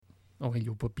Oh,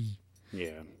 you puppy.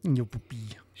 Yeah. You puppy.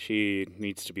 She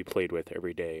needs to be played with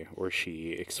every day or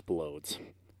she explodes.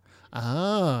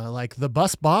 Ah, like the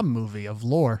Bus Bomb movie of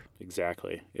Lore.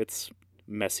 Exactly. It's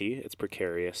messy. It's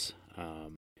precarious.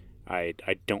 I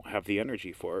don't have the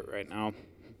energy for it right now.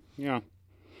 Yeah.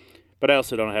 But I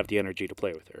also don't have the energy to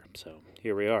play with her. So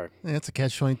here we are. Yeah, it's a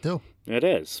catch-22. It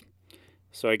is.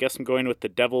 So I guess I'm going with the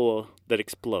devil that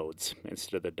explodes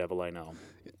instead of the devil I know.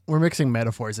 We're mixing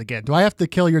metaphors again. Do I have to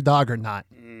kill your dog or not?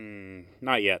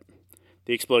 Not yet.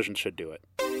 The explosion should do it.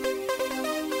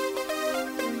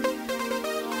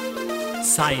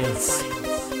 Science.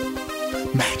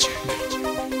 Magic.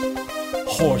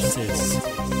 Horses.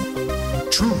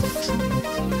 Truth.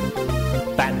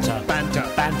 Banter.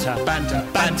 Banter. Banter. Banter.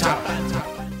 Banter.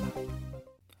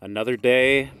 Another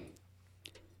day.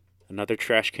 Another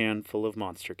trash can full of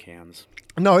monster cans.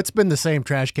 No, it's been the same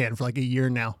trash can for like a year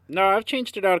now. No, I've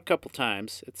changed it out a couple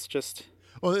times. It's just...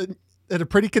 Well, at a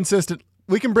pretty consistent...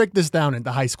 We can break this down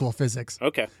into high school physics.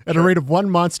 Okay. At a rate of one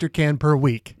monster can per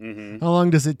week. Mm-hmm. How long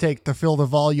does it take to fill the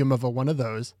volume of one of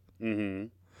those? Mm-hmm.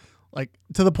 Like,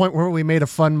 to the point where we made a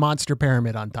fun monster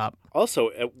pyramid on top. Also,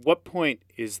 at what point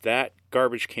is that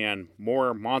garbage can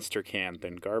more monster can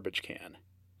than garbage can?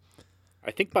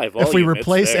 I think by volume, If we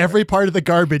replace it's there. every part of the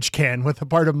garbage can with a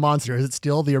part of monster, is it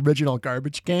still the original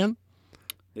garbage can?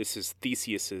 This is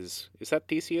Theseus's... Is that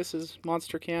Theseus's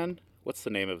monster can? What's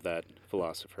the name of that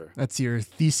philosopher? That's your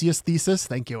Theseus thesis.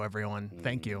 Thank you, everyone.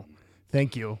 Thank you.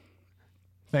 Thank you.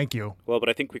 Thank you. Well, but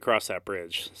I think we cross that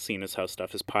bridge, seeing as how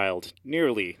stuff is piled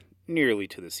nearly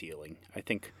to the ceiling. I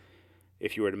think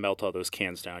if you were to melt all those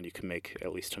cans down, you can make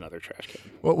at least another trash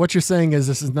can. What you're saying is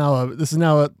this is now a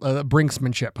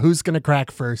brinksmanship. Who's going to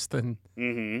crack first and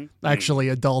actually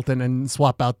adult and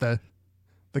swap out the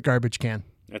garbage can?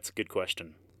 That's a good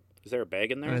question. Is there a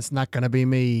bag in there? And it's not going to be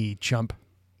me, chump.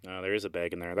 No, there is a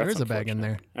bag in there. There That's is a bag in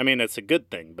there. I mean, it's a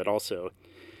good thing, but also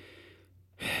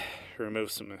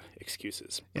remove some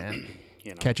excuses. Yeah.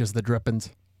 You know. Catches the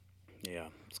drippings. Yeah,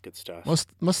 it's good stuff.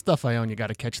 Most stuff I own, you got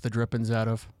to catch the drippings out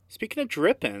of. Speaking of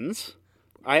drippings,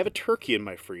 I have a turkey in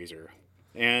my freezer,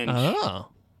 and Oh.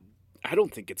 I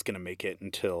don't think it's going to make it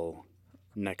until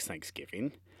next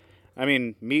Thanksgiving. I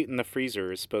mean, meat in the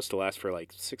freezer is supposed to last for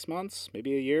like 6 months,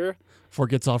 maybe a year. Before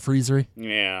it gets all freezery.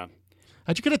 Yeah.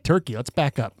 How'd you get a turkey? Let's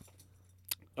back up.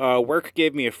 Work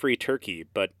gave me a free turkey,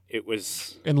 but it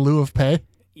was... In lieu of pay?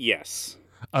 Yes.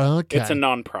 Okay. It's a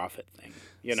non-profit thing,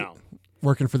 you know.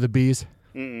 Working for the bees?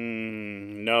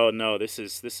 No, this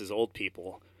is old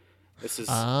people. This is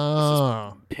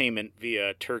payment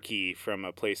via turkey from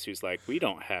a place who's like, we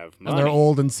don't have money. And they're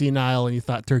old and senile, and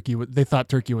they thought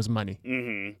turkey was money.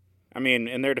 Mm-hmm. I mean,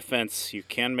 in their defense, you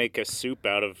can make a soup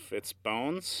out of its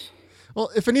bones. Well,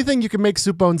 if anything you can make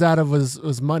soup bones out of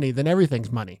was money, then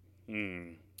everything's money.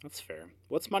 That's fair.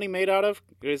 What's money made out of?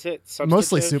 Is it substantive?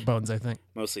 Mostly soup bones, I think.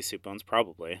 Mostly soup bones,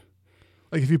 probably.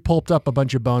 Like if you pulped up a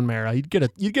bunch of bone marrow, you'd get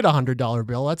 $100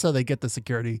 bill. That's how they get the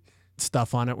security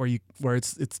stuff on it, where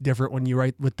it's different when you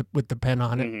write with the pen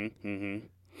on it. Mm-hmm.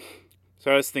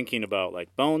 So I was thinking about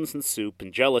like bones and soup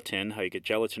and gelatin, how you get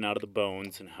gelatin out of the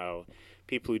bones, and how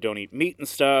people who don't eat meat and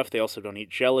stuff, they also don't eat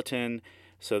gelatin.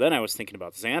 So then I was thinking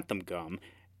about xanthan gum.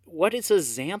 What is a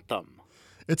xanthan?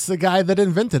 It's the guy that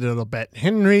invented it a little bit,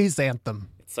 Henry Xanthan.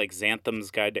 It's like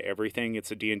Xantham's Guide to Everything. It's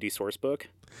a D&D source book.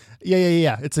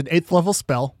 Yeah. It's an 8th level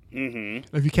spell.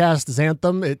 Mm-hmm. If you cast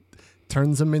Xanthan, it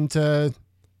turns him into,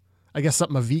 I guess,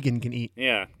 something a vegan can eat.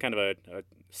 Yeah, kind of a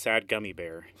sad gummy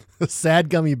bear. A sad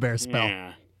gummy bear spell.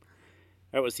 Yeah,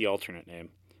 that was the alternate name.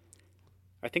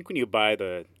 I think when you buy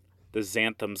the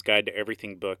Xantham's Guide to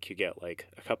Everything book, you get like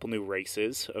a couple new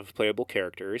races of playable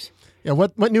characters. Yeah,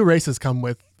 what new races come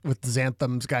with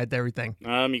Xantham's Guide to Everything?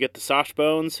 You get the soft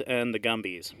bones and the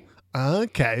Gumbies.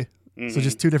 Okay. So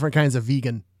just two different kinds of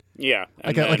vegan. Yeah.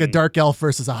 Like a dark elf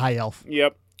versus a high elf.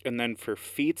 Yep. And then for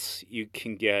feats, you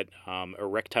can get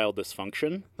erectile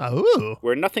dysfunction. Oh.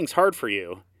 Where nothing's hard for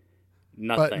you.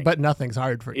 Nothing. But nothing's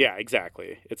hard for you. Yeah,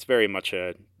 exactly. It's very much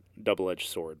a double-edged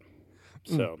sword.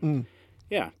 So,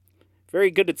 yeah. Very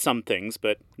good at some things,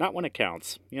 but not when it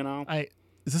counts, you know?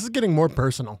 This is getting more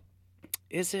personal.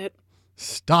 Is it?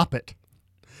 Stop it.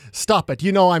 Stop it.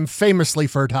 You know I'm famously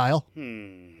fertile.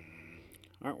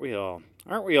 Aren't we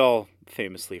all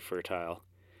famously fertile?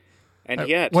 And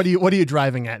yet... What are you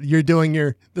driving at? You're doing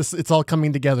this it's all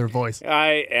coming together voice.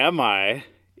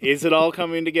 Is it all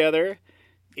coming together?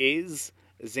 Is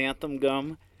xanthan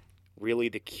gum really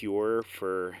the cure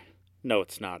for... No,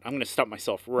 it's not. I'm going to stop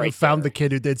myself right I found there. the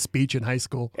kid who did speech in high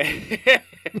school.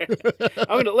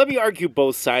 Let me argue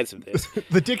both sides of this.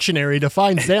 The dictionary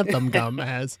defines xanthan gum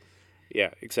as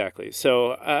Yeah, exactly.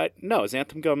 So, no,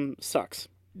 xanthan gum sucks.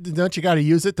 Don't you got to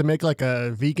use it to make like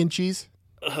a vegan cheese?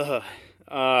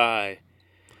 I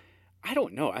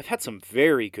don't know. I've had some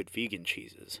very good vegan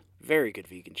cheeses. Very good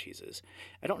vegan cheeses.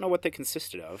 I don't know what they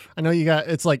consisted of. I know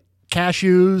it's like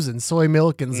cashews and soy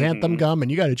milk and xanthan gum, and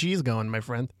you got a cheese going, my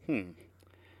friend.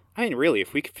 I mean, really,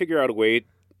 if we could figure out a way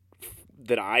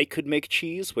that I could make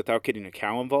cheese without getting a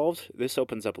cow involved, this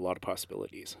opens up a lot of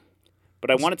possibilities. But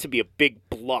I want it to be a big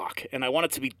block, and I want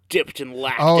it to be dipped in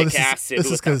lactic acid. This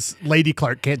is because Lady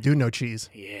Clark can't do no cheese.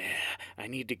 Yeah, I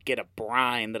need to get a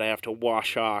brine that I have to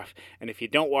wash off. And if you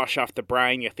don't wash off the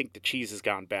brine, you think the cheese has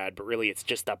gone bad, but really it's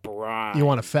just a brine. You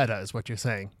want a feta is what you're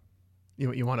saying.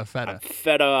 You want a feta. I'm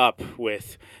fed up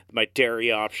with my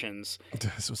dairy options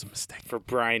This was a mistake. for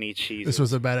briny cheese. This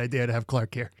was a bad idea to have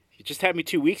Clark here. You just had me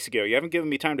 2 weeks ago. You haven't given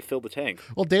me time to fill the tank.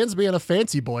 Well, Dan's being a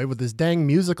fancy boy with his dang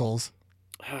musicals.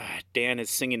 Dan is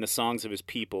singing the songs of his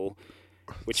people,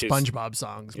 which is SpongeBob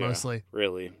songs, yeah, mostly.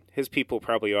 Really, his people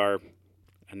probably are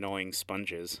annoying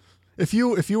sponges. If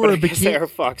you But were I a guess they are bikini,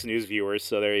 Fox News viewers,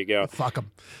 so there you go. fuck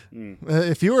them.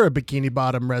 If you were a Bikini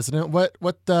Bottom resident,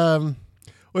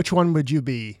 which one would you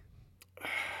be?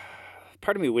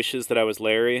 Part of me wishes that I was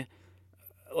Larry.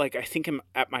 Like, I think I'm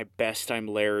at my best. I'm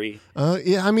Larry.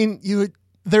 Yeah, I mean,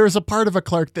 there is a part of a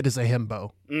Clark that is a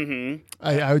himbo. Mm-hmm.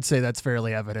 I would say that's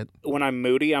fairly evident. When I'm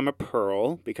moody, I'm a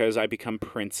Pearl because I become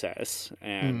princess,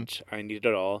 and I need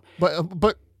it all.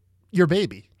 But you're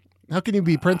baby. How can you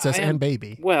be princess I am- and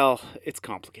baby? Well, it's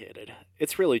complicated.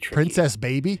 It's really tricky. Princess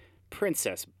baby?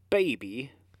 Princess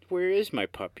baby. Where is my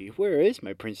puppy? Where is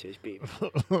my princess baby?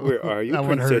 Where are you, That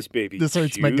one princess hurt. baby? This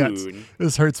hurts my guts. June.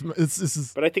 This hurts. This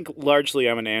is But I think largely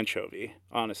I'm an anchovy.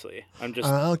 Honestly, I'm just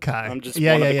okay. I'm just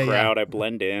yeah, one yeah, of the yeah, crowd. I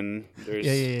blend in. There's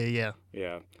Yeah.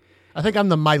 yeah. I think I'm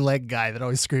the my leg guy that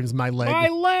always screams my leg. My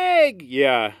leg.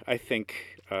 Yeah, I think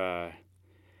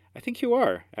you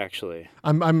are actually.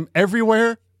 I'm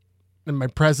everywhere, and my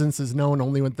presence is known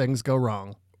only when things go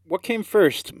wrong. What came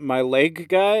first, my leg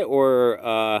guy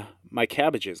or my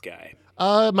cabbages guy?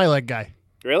 My leg guy.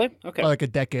 Really? Okay. Like a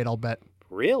decade, I'll bet.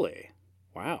 Really?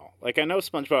 Wow. Like I know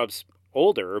SpongeBob's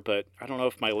older, but I don't know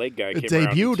if my leg guy It came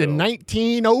around debuted in until-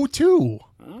 1902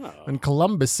 Oh. when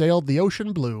Columbus sailed the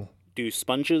ocean blue. Do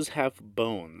sponges have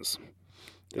bones?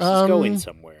 This is going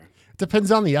somewhere.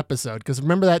 Depends on the episode, because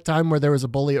remember that time where there was a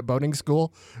bully at boating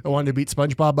school that wanted to beat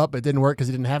SpongeBob up, but it didn't work because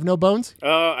he didn't have no bones?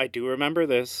 Oh, I do remember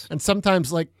this. And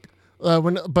sometimes,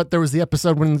 but there was the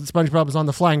episode when SpongeBob was on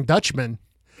the Flying Dutchman,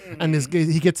 and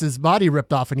he gets his body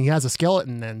ripped off, and he has a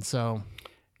skeleton then. So,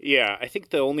 Yeah, I think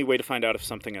the only way to find out if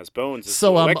something has bones is to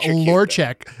so electrocute them.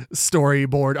 Lorcheck,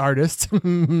 storyboard artist. I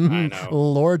know.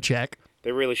 Lorcheck.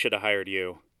 They really should have hired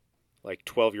you. Like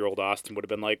 12-year-old Austin would have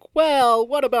been like, well,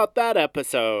 what about that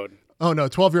episode? Oh no,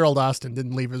 12-year-old Austin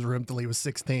didn't leave his room till he was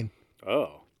 16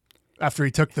 Oh. after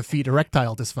he took the feet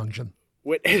erectile dysfunction.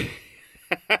 What?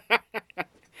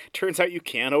 Turns out you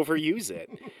can't overuse it.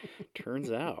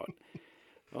 Turns out.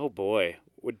 Oh, boy.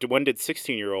 When did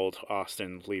 16-year-old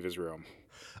Austin leave his room?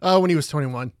 When he was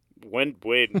 21. When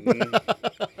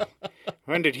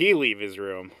did he leave his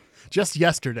room? Just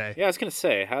yesterday. Yeah, I was going to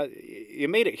say, how you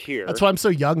made it here. That's why I'm so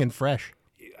young and fresh.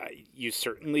 You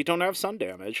certainly don't have sun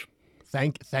damage.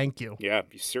 Thank you. Yeah,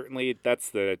 you certainly, that's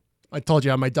the, I told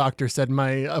you how my doctor said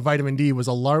my vitamin D was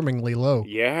alarmingly low.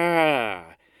 yeah.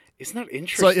 Isn't that So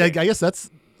interesting? I guess that's,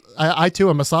 I too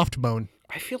am a soft bone.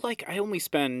 I feel like I only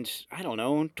spend, I don't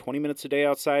know, 20 minutes a day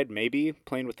outside, maybe,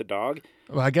 playing with the dog.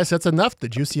 Well, I guess that's enough to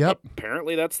juice you up.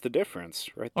 Apparently that's the difference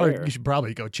right Or there. you should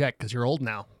probably go check because you're old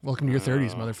now. Welcome to your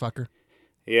 30s, motherfucker.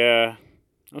 Yeah.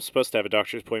 I was supposed to have a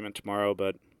doctor's appointment tomorrow,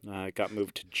 but it got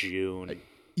moved to June.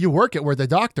 You work at where the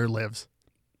doctor lives.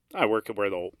 I work at where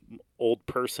the old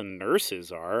person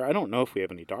nurses are. I don't know if we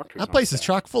have any doctors. That on place is staff.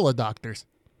 chock full of doctors.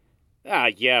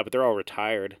 Yeah, but they're all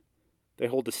retired. They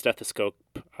hold the stethoscope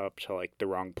up to like the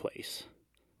wrong place,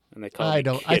 and they call me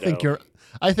I think kiddo.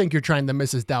 you're trying to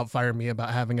Mrs. Doubtfire me about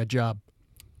having a job.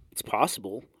 It's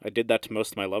possible. I did that to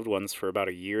most of my loved ones for about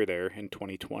a year there in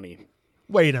 2020.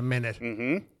 Wait a minute.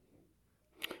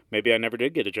 Maybe I never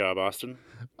did get a job, Austin.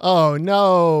 Oh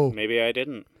no. Maybe I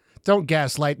didn't. Don't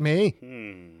gaslight me.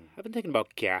 I've been thinking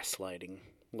about gaslighting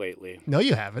lately. No,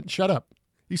 you haven't. Shut up.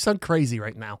 You sound crazy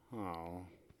right now. Oh.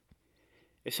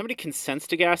 If somebody consents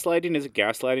to gaslighting, is it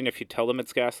gaslighting? If you tell them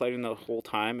it's gaslighting the whole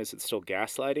time, is it still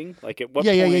gaslighting? Like at what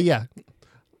point? Yeah.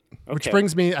 Which Okay.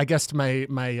 brings me, I guess, to my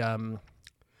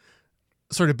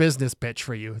sort of business pitch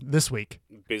for you this week.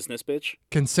 Business bitch?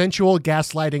 Consensual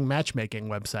gaslighting matchmaking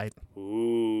website.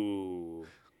 Ooh.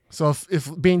 So if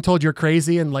being told you're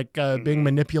crazy and like being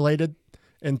manipulated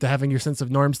into having your sense of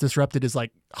norms disrupted is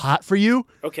like hot for you,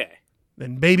 Okay.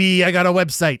 Then, baby, I got a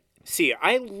website. See,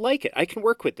 I like it. I can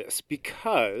work with this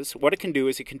because what it can do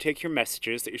is it can take your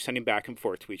messages that you're sending back and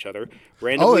forth to each other Oh,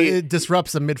 randomly. it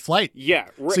disrupts them mid-flight. Yeah.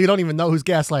 So you don't even know who's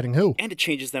gaslighting who. And it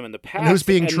changes them in the past. And who's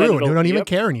being and then true and who it'll- don't even yep,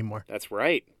 care anymore. That's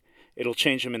right. It'll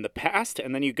change them in the past,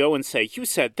 and then you go and say, you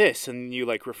said this, and you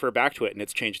like refer back to it, and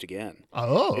it's changed again.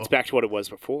 Oh, It's back to what it was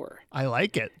before. I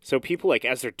like it. So people, like,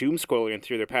 as they're doom scrolling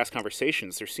through their past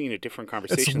conversations, they're seeing a different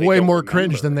conversation. It's they way don't more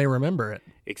cringe remember. than they remember it.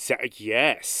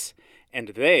 Yes. And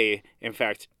they, in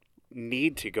fact,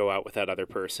 need to go out with that other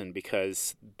person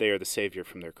because they are the savior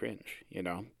from their cringe, you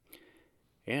know?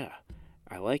 Yeah.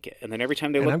 I like it. And then every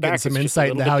time they And look I'm back, getting some it's just a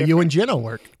insight little into bit how you different. and Jenna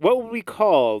work. What would we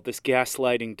call this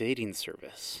gaslighting dating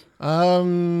service?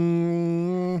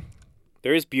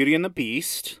 There is Beauty and the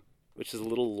Beast, which is a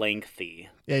little lengthy.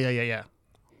 Yeah.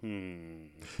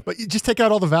 But you just take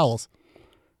out all the vowels.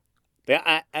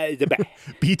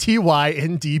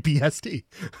 BTYNDBST.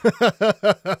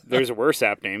 There's worse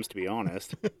app names, to be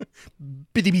honest.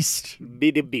 Bitty beast.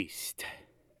 Biddy Beast.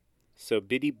 So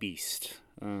Biddy Beast.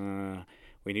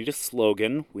 We need a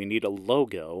slogan. We need a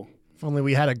logo. If only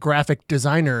we had a graphic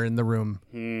designer in the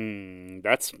room.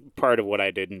 That's part of what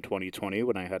I did in 2020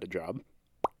 when I had a job.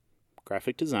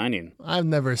 Graphic designing. I've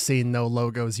never seen no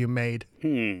logos you made.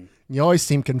 You always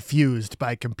seem confused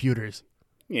by computers.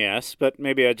 Yes, but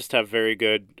maybe I just have very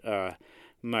good.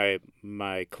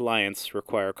 My clients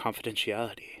require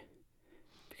confidentiality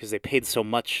because they paid so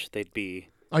much. They'd be.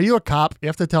 Are you a cop? You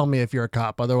have to tell me if you're a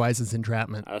cop, otherwise it's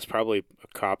entrapment. I was probably a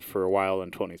cop for a while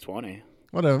in 2020.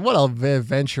 What a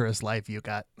adventurous life you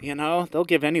got. You know, they'll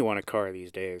give anyone a car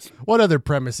these days. What other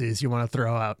premises you want to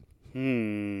throw out? We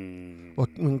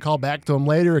can call back to them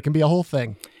later. It can be a whole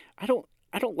thing. I don't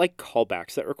like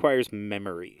callbacks. That requires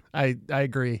memory. I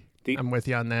agree. The- I'm with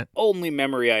you on that. Only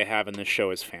memory I have in this show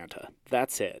is Fanta.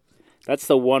 That's it. That's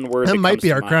the one word That that might comes be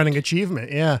to our mind. crowning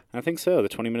achievement. Yeah. I think so. The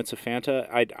 20 minutes of Fanta.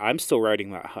 I'm still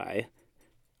riding that high.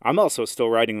 I'm also still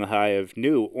riding the high of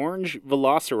new Orange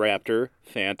Velociraptor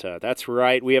Fanta. That's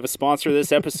right. We have a sponsor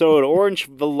this episode, Orange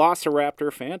Velociraptor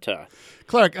Fanta.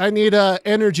 Clark, I need a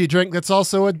energy drink that's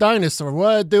also a dinosaur.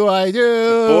 What do I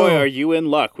do? Boy, are you in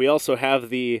luck. We also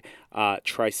have the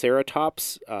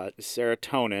Triceratops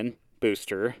serotonin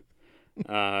booster.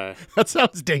 That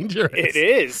sounds dangerous. It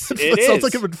is. It It is. sounds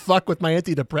like it would fuck with my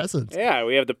antidepressants. Yeah,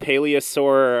 we have the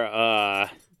Paleosaur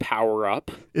power up.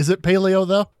 Is it paleo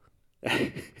though?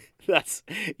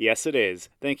 Yes, it is.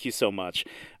 Thank you so much.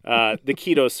 The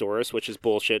Ketosaurus, which is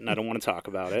bullshit, and I don't want to talk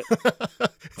about it.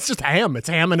 It's just ham. It's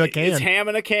ham in a can. It's ham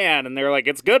in a can, and they're like,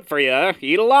 it's good for you.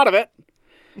 Eat a lot of it.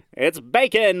 It's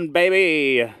bacon,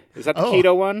 baby. Is that the Oh.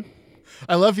 keto one?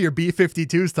 I love your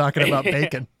B-52s talking about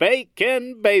bacon.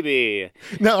 Bacon, baby.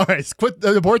 No, all right, quit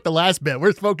abort the last bit.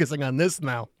 We're focusing on this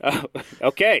now. Oh,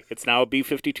 okay, it's now a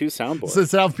B-52 soundboard. So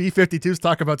it's how B-52s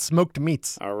talk about smoked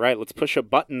meats. All right, let's push a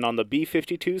button on the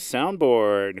B-52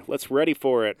 soundboard. Let's ready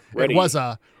for it. Ready. It was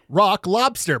a rock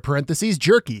lobster, parentheses,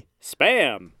 jerky.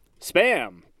 Spam.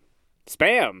 Spam.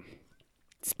 Spam.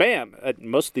 Spam.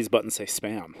 Most of these buttons say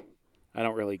spam. I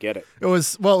don't really get it. It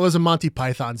was a Monty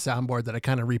Python soundboard that I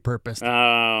kind of repurposed.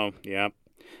 Oh, yeah.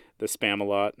 The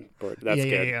Spam-a-lot board. That's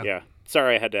Yeah. good.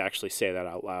 Sorry I had to actually say that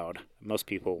out loud. Most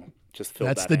people just filled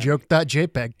That's that the in.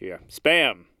 joke.jpg. Yeah.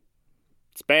 Spam.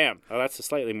 Spam. Oh, that's a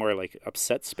slightly more like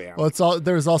upset spam. Well,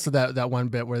 there was also that one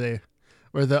bit where the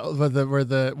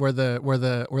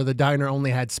diner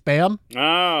only had spam,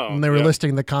 Oh. and they were yeah.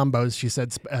 listing the combos. She said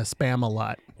spam a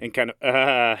lot, And kind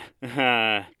of,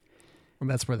 and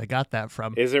that's where they got that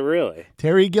from. is it really?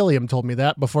 Terry Gilliam told me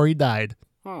that before he died.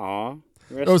 Aw.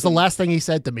 It was the last thing he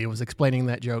said to me was explaining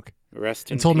that joke, Rest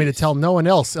in and told me to peace. tell no one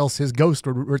else his ghost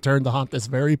would return to haunt this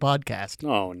very podcast.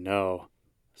 Oh, no.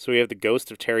 So we have the ghost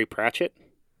of Terry Pratchett?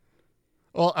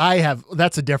 Well,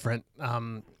 that's a different,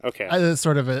 Okay. it's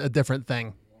sort of a different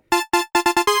thing.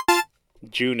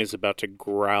 June is about to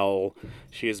growl.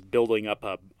 She is building up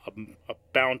a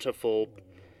bountiful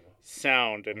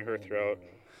sound in her throat.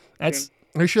 Are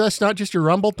you sure that's not just your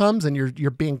rumble tums and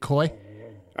you're being coy?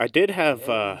 I did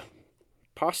have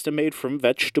pasta made from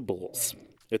vegetables.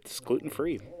 It's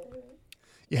gluten-free.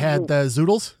 You had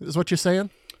zoodles, is what you're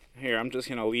saying? Here, I'm just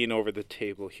going to lean over the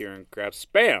table here and grab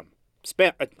spam.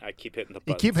 Spam. I keep hitting the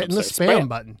button. You keep hitting the spam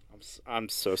button. I'm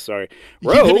so sorry.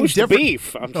 You keep hitting Roast different-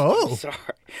 beef. I'm Oh. sorry.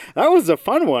 That was a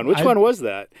fun one. Which one was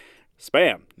that?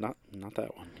 Spam. Not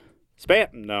that one.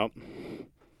 Spam. No.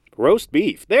 Roast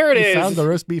beef. There it You is. found the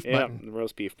roast beef Yeah, button. the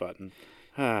roast beef button.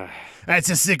 That's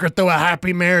a secret to a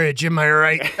happy marriage, am I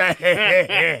right?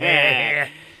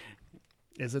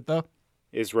 Is it though?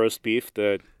 Is roast beef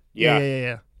the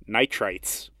Yeah.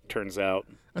 nitrites? Turns out.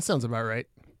 That sounds about right.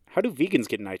 How do vegans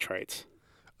get nitrites?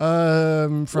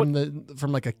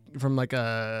 From like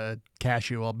a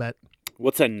cashew, I'll bet.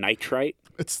 What's a nitrite?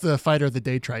 It's the fighter of the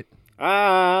Daytrite.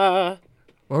 Ah.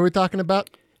 What were we talking about?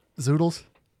 Zoodles?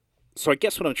 So I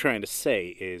guess what I'm trying to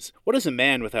say is, what is a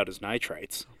man without his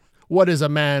nitrites? What is a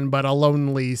man but a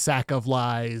lonely sack of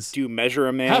lies? Do you measure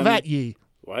a man? Have at ye.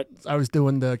 What? I was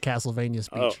doing the Castlevania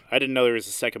speech. Oh, I didn't know there was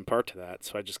a second part to that,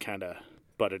 so I just kind of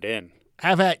butted in.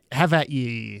 Have at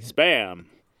ye. Spam.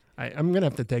 I'm gonna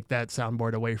have to take that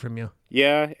soundboard away from you.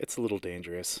 Yeah, it's a little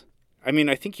dangerous. I mean,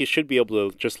 I think you should be able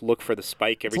to just look for the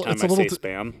spike every time I say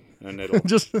spam, and it'll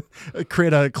just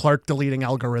create a Clark deleting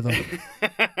algorithm.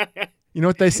 You know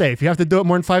what they say? If you have to do it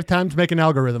more than 5 times, make an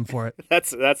algorithm for it.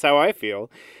 That's how I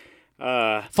feel.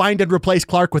 Find and replace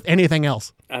Clark with anything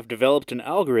else. I've developed an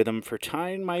algorithm for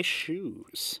tying my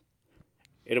shoes.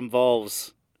 It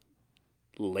involves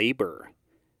labor,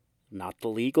 not the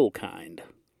legal kind.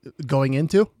 Going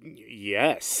into?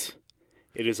 Yes.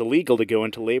 It is illegal to go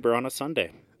into labor on a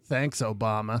Sunday. Thanks,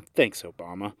 Obama. Thanks,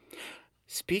 Obama.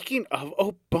 Speaking of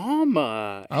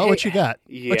Obama. Oh, what you got?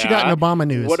 Yeah. What you got in Obama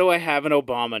news? What do I have in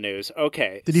Obama news?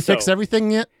 Okay. Did he fix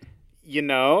everything yet? You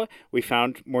know, we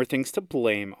found more things to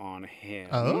blame on him.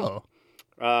 Oh.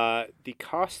 The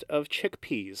cost of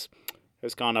chickpeas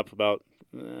has gone up about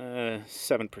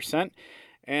 7%,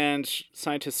 and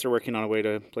scientists are working on a way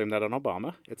to blame that on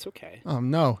Obama. It's okay. Oh,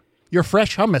 no. Your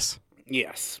fresh hummus.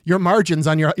 Yes. Your margins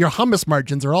on your hummus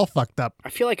margins are all fucked up. I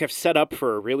feel like I've set up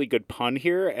for a really good pun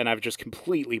here, and I've just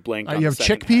completely blanked on you have the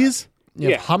second chickpeas, half.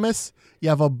 you have hummus, you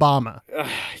have Obama.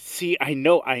 See, I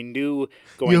knew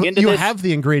going into this. this. You have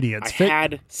the ingredients. I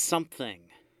had something.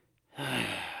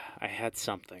 I had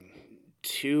something.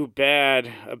 Too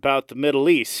bad about the Middle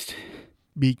East.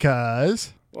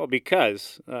 Because? Well,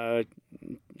 because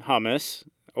hummus,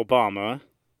 Obama,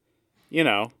 you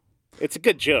know. It's a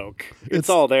good joke. It's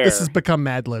all there. This has become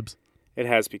Mad Libs. It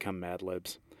has become Mad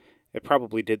Libs. It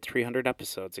probably did 300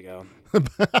 episodes ago.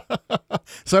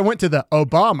 So I went to the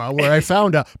Obama where I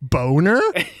found a boner.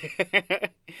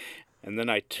 And then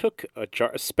I took a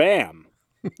jar spam.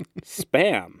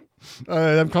 Spam.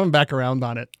 I'm coming back around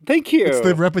on it. Thank you. It's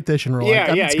the repetition rule.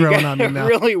 It's growing on me now.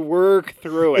 Really work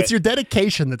through it. It's your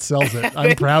dedication that sells it.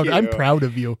 I'm proud. I'm proud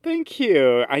of you. Thank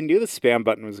you. I knew the spam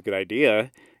button was a good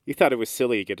idea. You thought it was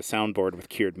silly to get a soundboard with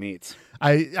cured meats.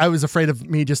 I was afraid of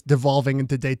me just devolving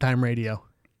into daytime radio.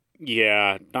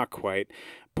 Yeah, not quite.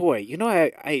 Boy, you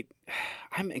know,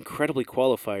 I'm incredibly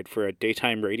qualified for a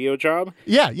daytime radio job.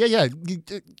 Yeah.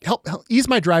 Help ease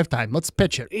my drive time. Let's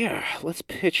pitch it. Yeah, let's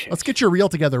pitch it. Let's get your reel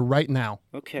together right now.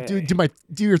 Okay.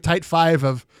 Do your tight 5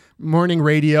 of morning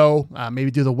radio.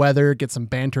 Maybe do the weather. Get some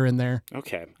banter in there.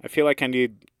 Okay. I feel like I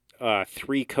need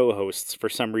 3 co-hosts for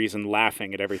some reason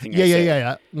laughing at everything I say.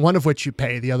 Yeah. One of which you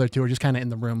pay. The other 2 are just kind of in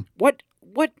the room. What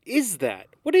is that?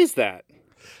 What is that?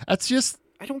 That's just...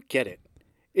 I don't get it.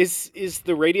 Is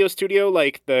the radio studio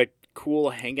like the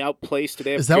cool hangout place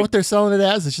today? Is that what they're selling it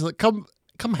as? It's just like, come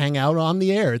hang out on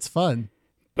the air. It's fun.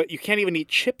 But you can't even eat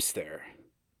chips there.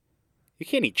 You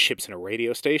can't eat chips in a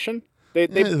radio station. They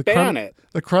ban it.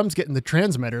 The crumbs get in the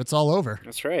transmitter. It's all over.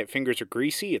 That's right. Fingers are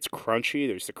greasy. It's crunchy.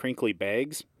 There's the crinkly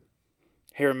bags.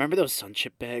 Hey, remember those Sun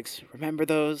Chip bags? Remember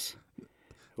those?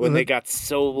 When they got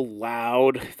so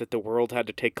loud that the world had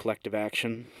to take collective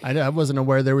action. I wasn't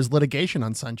aware there was litigation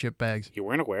on Sun Chip bags. You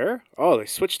weren't aware? Oh, they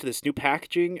switched to this new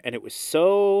packaging, and it was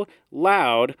so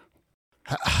loud.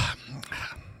 How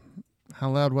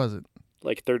loud was it?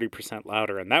 Like 30%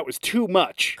 louder, and that was too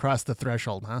much. Crossed the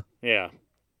threshold, huh? Yeah.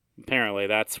 Apparently,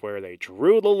 that's where they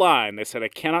drew the line. They said, I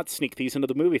cannot sneak these into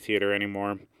the movie theater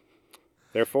anymore.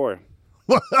 Therefore...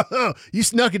 Whoa, you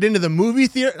snuck it into the movie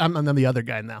theater? I'm the other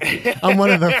guy now. I'm one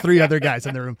of the 3 other guys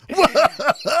in the room.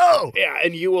 Whoa! Yeah,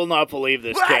 and you will not believe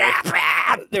this, Jay.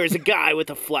 There's a guy with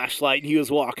a flashlight, and he was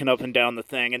walking up and down the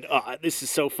thing, and this is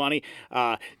so funny.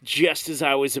 Just as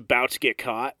I was about to get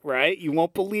caught, right? You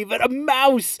won't believe it. A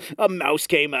mouse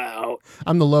came out.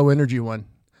 I'm the low energy one.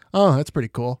 Oh, that's pretty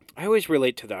cool. I always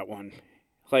relate to that one.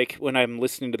 Like, when I'm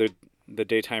listening to the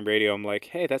daytime radio, I'm like,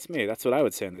 hey, that's me. That's what I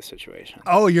would say in this situation.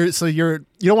 Oh, you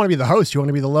don't want to be the host. You want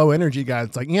to be the low energy guy.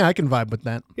 It's like, yeah, I can vibe with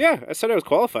that. Yeah, I said I was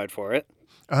qualified for it.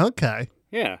 Okay.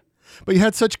 Yeah. But you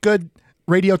had such good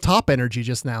radio top energy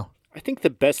just now. I think the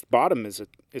best bottom is a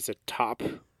top.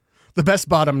 The best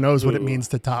bottom knows what it means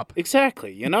to top.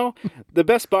 Exactly. You know, the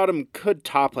best bottom could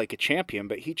top like a champion,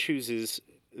 but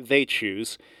they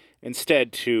choose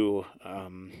instead to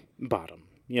bottom,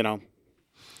 you know.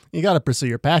 You got to pursue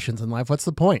your passions in life. What's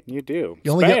the point? You do.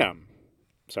 You only Spam.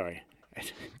 Sorry.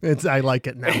 I like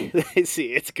it now.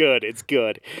 See, it's good. It's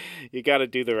good. You got to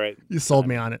do the right. You sold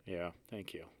me on it. Yeah.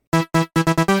 Thank you.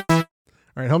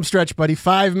 All right, home stretch, buddy.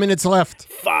 5 minutes left.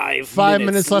 5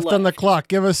 minutes left on the clock.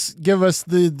 Give us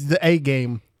the A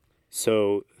game.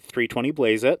 So 320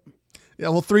 blaze it. Yeah,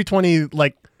 well, 320.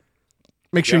 Like,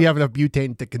 make sure Yeah. you have enough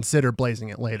butane to consider blazing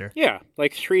it later. Yeah,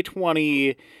 like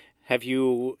 320. Have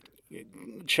you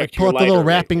checked Pull your out the lighter little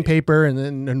wrapping lately? paper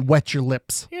and wet your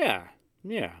lips. Yeah.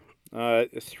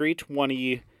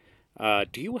 320.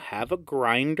 Do you have a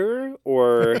grinder,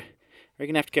 or are you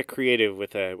gonna have to get creative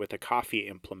with a coffee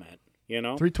implement? You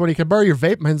know? 320. Can I borrow your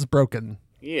vape? Mine's broken.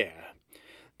 Yeah.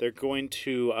 They're going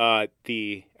to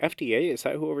the FDA. Is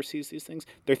that who oversees these things?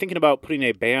 They're thinking about putting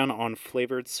a ban on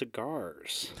flavored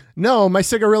cigars. No, my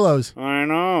cigarillos. I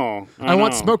know. I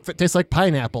want know. smoke that tastes like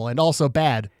pineapple and also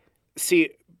bad.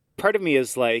 See, part of me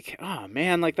is like, oh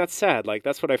man, like that's sad. Like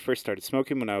that's what I first started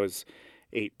smoking when I was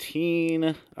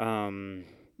 18.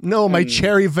 No, my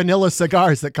cherry vanilla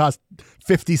cigars that cost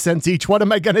 50 cents each. What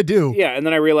am I going to do? Yeah, and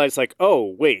then I realized like,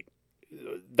 oh wait,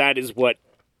 that is what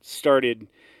started.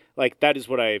 Like that is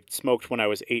what I smoked when I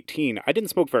was 18. I didn't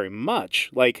smoke very much,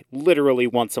 like literally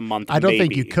once a month. I don't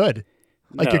think you maybe. could.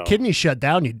 Like your No. kidneys shut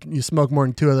down, you smoke more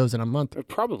than 2 of those in a month.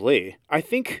 Probably. I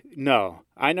think, no.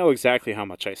 I know exactly how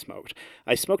much I smoked.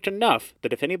 I smoked enough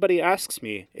that if anybody asks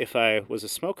me if I was a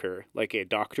smoker, like a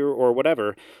doctor or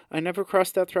whatever, I never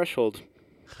crossed that threshold.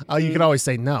 Oh, you could always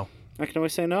say no. I can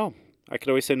always say no. I could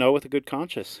always say no with a good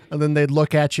conscience. And then they'd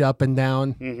look at you up and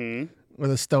down Mm-hmm.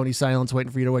 with a stony silence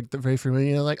waiting for you to wake the for me.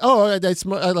 You know, like, oh, I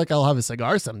smoke. I'll have a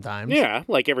cigar sometimes. Yeah,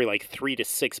 like every 3 to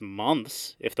 6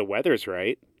 months, if the weather's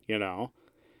right, you know.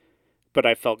 But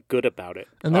I felt good about it.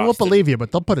 And they won't Austin. believe you,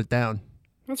 but they'll put it down.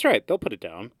 That's right. They'll put it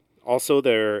down. Also,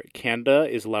 Canada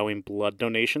is allowing blood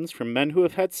donations from men who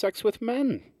have had sex with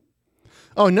men.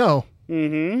 Oh, no.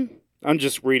 Mm-hmm. I'm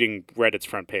just reading Reddit's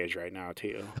front page right now to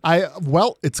you.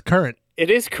 Well, it's current. It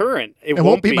is current. It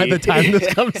Won't be by the time this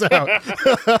comes out.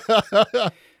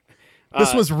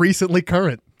 This was recently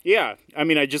current. Yeah. I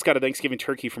mean, I just got a Thanksgiving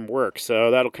turkey from work,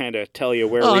 so that'll kind of tell you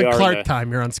where Oh, we on are. Clark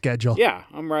time, you're on schedule. Yeah,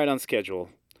 I'm right on schedule.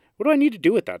 What do I need to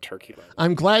do with that turkey, though?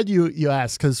 I'm glad you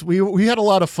asked because we had a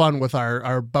lot of fun with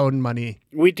our bone money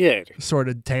We did. sort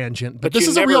of tangent, but this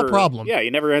you is a real never- problem. Yeah, you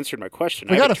never answered my question.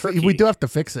 we I have a gotta turkey. we do have to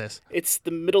fix this. It's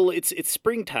the middle. It's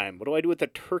springtime. What do I do with the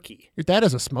turkey? Your dad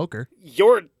is a smoker.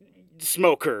 You're a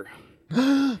smoker.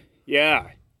 Yeah.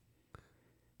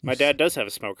 My dad does have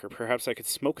a smoker. Perhaps I could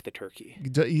smoke the turkey.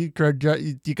 You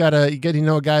gotta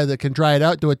know a guy that can dry it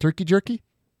out. Do a turkey jerky.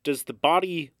 Does the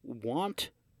body want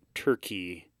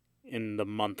turkey in the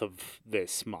month of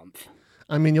this month?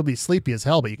 I mean, you'll be sleepy as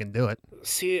hell, but you can do it.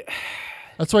 See,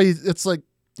 That's why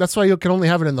that's why you can only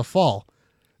have it in the fall.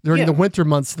 During Yeah. the winter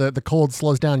months, the cold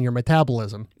slows down your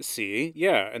metabolism.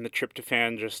 yeah, and the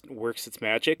tryptophan just works its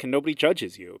magic, and nobody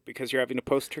judges you because you're having a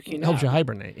post-turkey It nap. helps you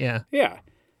hibernate. Yeah. Yeah,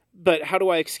 but how do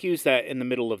I excuse that in the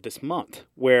middle of this month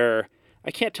where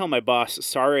I can't tell my boss,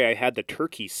 sorry, I had the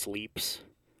turkey sleeps?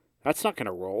 That's not going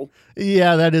to roll.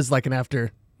 Yeah, that is like an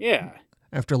after Yeah.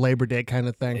 Labor Day kind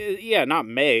of thing. Yeah, not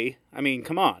May. I mean,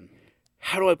 come on.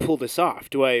 How do I pull this off?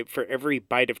 Do I, for every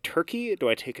bite of turkey, do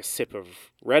I take a sip of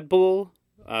Red Bull?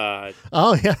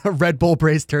 Oh yeah, Red Bull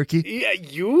braised turkey. Yeah,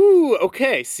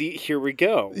 okay, see, here we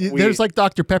go. There's like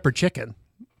Dr. Pepper chicken.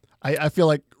 I feel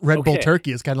like Red Bull Okay.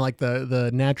 turkey is kind of like the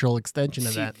natural extension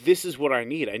of See, that. this is what I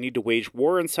need. I need to wage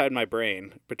war inside my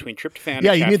brain between tryptophan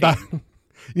Yeah, and you need caffeine.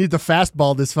 you need the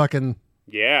fastball. This fucking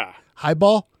Yeah.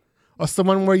 highball. What's the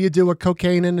one where you do a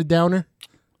cocaine and a downer?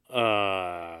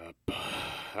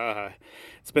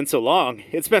 It's been so long.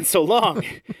 It's been so long.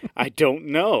 I don't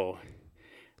know.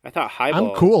 I thought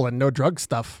highball. I'm cool and no drug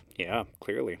stuff. Yeah,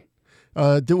 clearly. Do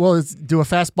a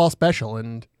fastball special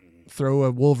and throw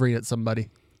a Wolverine at somebody.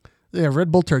 Yeah,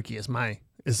 Red Bull turkey is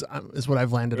what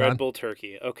I've landed Red on. Bull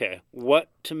turkey. Okay. What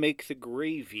to make the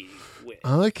gravy with?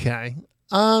 Okay.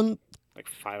 Like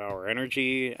 5-hour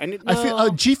energy. I feel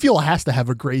G Fuel has to have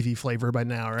a gravy flavor by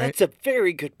now, right? That's a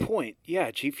very good point.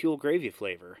 Yeah, G Fuel gravy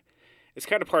flavor. It's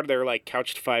kind of part of their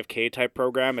Couch to 5K type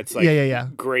program. It's like yeah.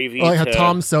 gravy. Like how to...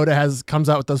 Tom Soda comes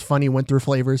out with those funny winter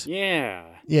flavors. Yeah.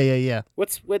 Yeah.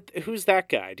 Who's that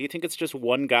guy? Do you think it's just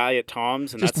one guy at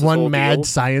Tom's and Just that's his whole one mad deal?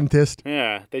 scientist.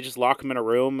 Yeah, they just lock him in a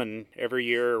room and every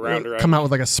year around. Come out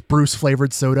with like a spruce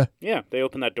flavored soda. Yeah, they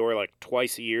open that door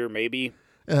twice a year, maybe.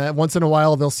 Once in a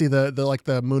while, they'll see the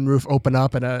moonroof open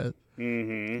up and a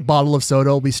Mm-hmm. bottle of soda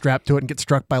will be strapped to it and get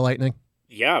struck by lightning.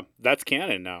 Yeah, that's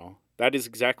canon now. That is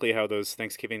exactly how those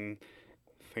Thanksgiving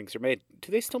things are made.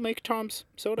 Do they still make Tom's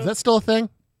soda? Is that still a thing?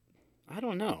 I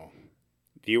don't know.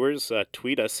 Viewers,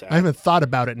 tweet us. I haven't thought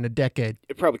about it in a decade.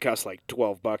 It probably costs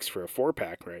 $12 for a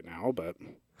 4-pack right now, but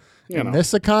In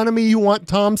this economy, you want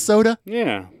Tom Soda?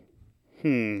 Yeah.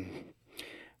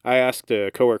 I asked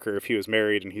a coworker if he was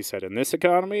married, and he said, in this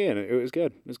economy, and it was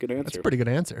good. It was a good answer. That's a pretty good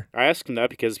answer. I asked him that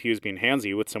because he was being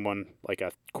handsy with someone like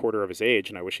a quarter of his age,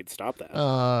 and I wish he'd stop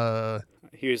that.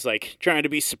 He was like trying to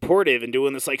be supportive and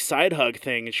doing this like side hug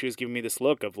thing, and she was giving me this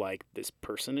look of like, this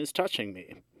person is touching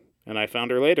me. And I found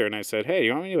her later, and I said, hey, do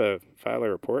you want me to file a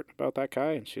report about that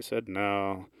guy? And she said,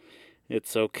 no,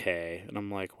 it's okay. And I'm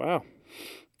like, wow,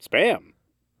 spam.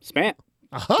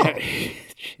 Oh.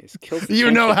 Jeez, kills the You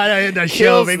tension. know how to end the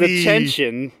show, Kills baby. the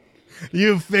tension.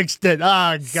 You fixed it.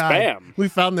 Oh, God. Spam. We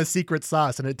found the secret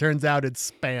sauce, and it turns out it's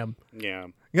spam. Yeah.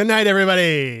 Good night,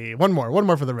 everybody. One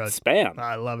more for the road. Spam.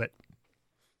 I love it.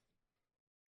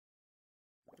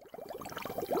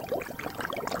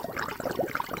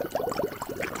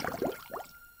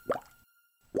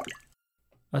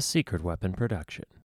 A Secret Weapon production.